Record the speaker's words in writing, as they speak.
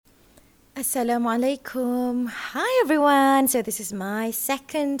Assalamu alaikum. Hi everyone. So this is my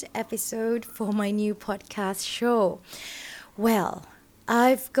second episode for my new podcast show. Well,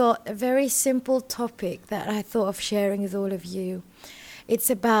 I've got a very simple topic that I thought of sharing with all of you.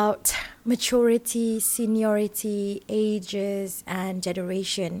 It's about maturity, seniority, ages and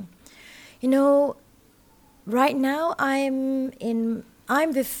generation. You know, right now I'm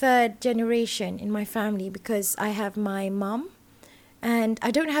the third generation in my family because I have my mum. And I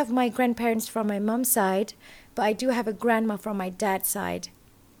don't have my grandparents from my mum's side, but I do have a grandma from my dad's side.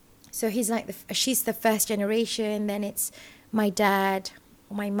 So she's the first generation, then it's my dad,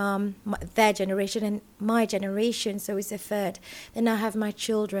 my mum, their generation, and my generation, so it's the third. Then I have my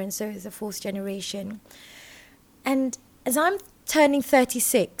children, so it's the fourth generation. And as I'm turning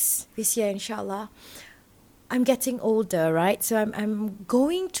 36 this year, inshallah, I'm getting older, right? So I'm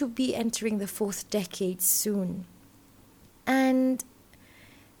going to be entering the fourth decade soon. And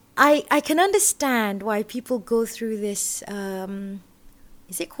I can understand why people go through this,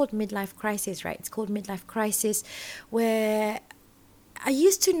 is it called midlife crisis, right? It's called midlife crisis, where I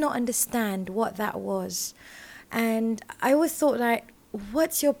used to not understand what that was. And I always thought like,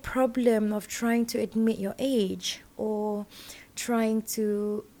 what's your problem of trying to admit your age? Or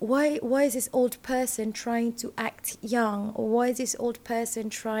why is this old person trying to act young? Or why is this old person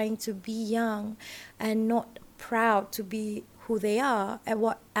trying to be young and not proud to be who they are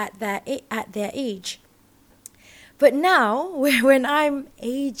at their age? But now when I'm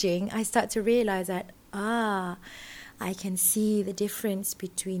aging, I start to realize that I can see the difference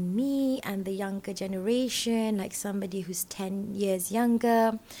between me and the younger generation, like somebody who's 10 years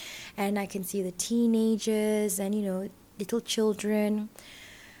younger, and I can see the teenagers and little children,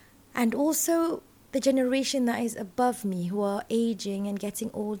 and also the generation that is above me who are aging and getting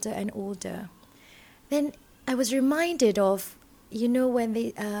older and older. Then I was reminded of, when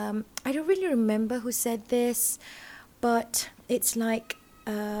they, I don't really remember who said this, but it's like,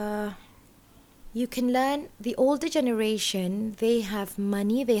 you can learn, the older generation, they have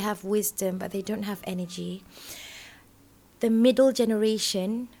money, they have wisdom, but they don't have energy. The middle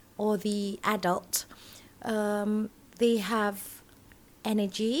generation, or the adult, they have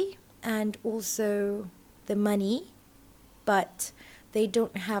energy and also the money, but they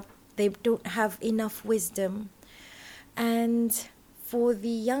don't have enough wisdom. And for the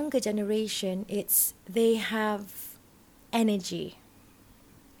younger generation, they have energy,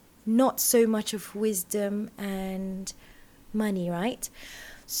 not so much of wisdom and money, right?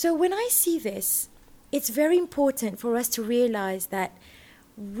 So when I see this, it's very important for us to realize that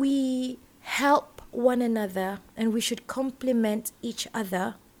we help one another and we should complement each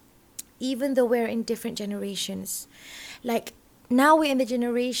other, even though we're in different generations. Like, now we're in the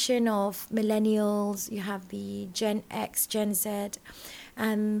generation of millennials, you have the Gen X, Gen Z,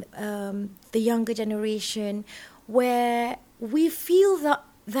 and the younger generation, where we feel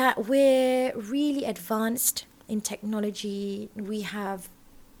that we're really advanced in technology. We have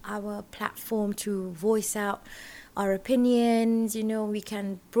our platform to voice out our opinions, we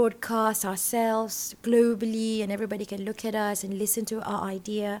can broadcast ourselves globally and everybody can look at us and listen to our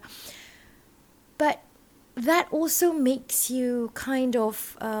idea. But that also makes you kind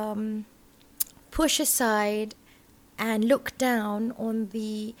of push aside and look down on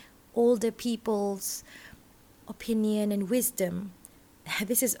the older people's opinion and wisdom.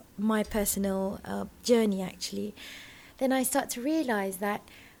 This is my personal journey, actually. Then I start to realize that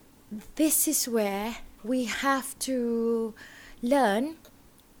this is where we have to learn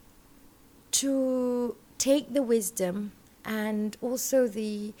to take the wisdom and also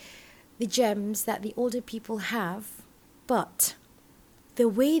the gems that the older people have, but the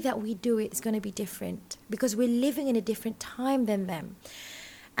way that we do it is going to be different because we're living in a different time than them.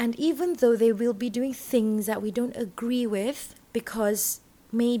 And even though they will be doing things that we don't agree with, because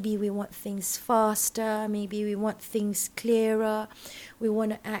maybe we want things faster, maybe we want things clearer, we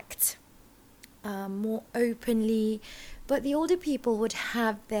want to act more openly, but the older people would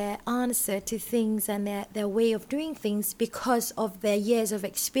have their answer to things and their way of doing things because of their years of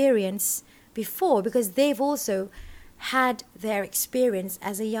experience before, because they've also had their experience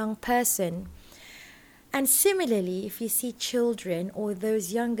as a young person. And similarly, if you see children or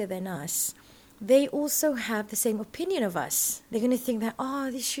those younger than us, they also have the same opinion of us. They're going to think that,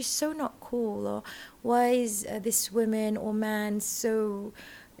 this is so not cool, or why is this woman or man so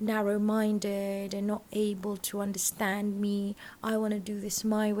narrow-minded and not able to understand me? I want to do this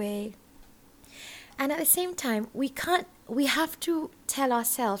my way. And at the same time, we have to tell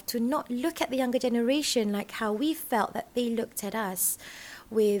ourselves to not look at the younger generation like how we felt that they looked at us,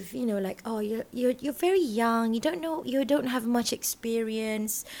 with, like, oh, you're very young, you don't have much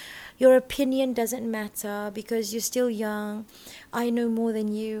experience, your opinion doesn't matter because you're still young, I know more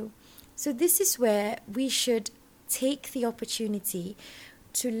than you. So this is where we should take the opportunity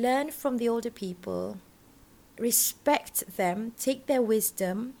to learn from the older people, respect them, take their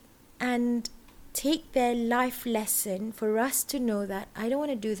wisdom, and take their life lesson for us to know that I don't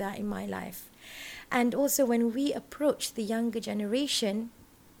want to do that in my life. And also, when we approach the younger generation,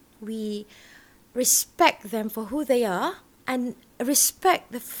 we respect them for who they are and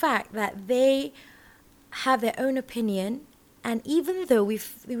respect the fact that they have their own opinion. And even though we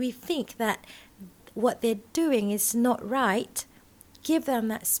think that what they're doing is not right, give them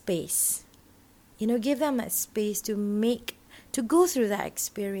that space. Give them that space to go through that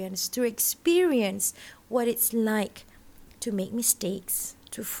experience, to experience what it's like to make mistakes,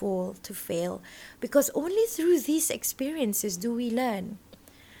 to fall, to fail. Because only through these experiences do we learn,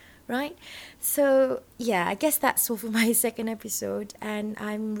 right? So, yeah, I guess that's all for my second episode. And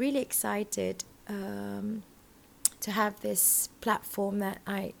I'm really excited to have this platform that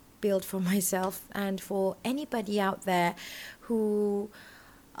I built for myself and for anybody out there who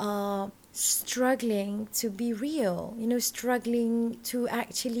are struggling to be real, struggling to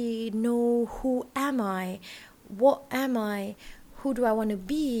actually know, who am I? What am I? Who do I want to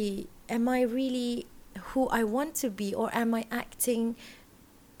be? Am I really who I want to be, or am I acting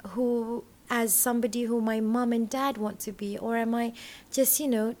as somebody who my mom and dad want to be, or am I just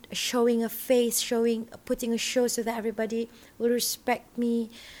showing a face, putting a show so that everybody will respect me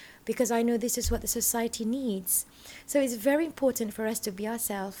because I know this is what the society needs. So it's very important for us to be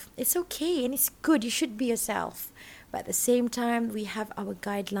ourselves. It's okay and it's good, you should be yourself, but at the same time we have our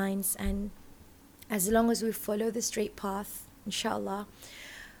guidelines, and as long as we follow the straight path, inshallah,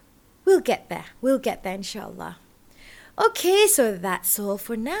 we'll get there inshallah. Okay, so that's all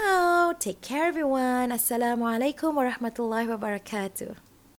for now. Take care, everyone. Assalamu alaikum wa rahmatullahi wa barakatuh.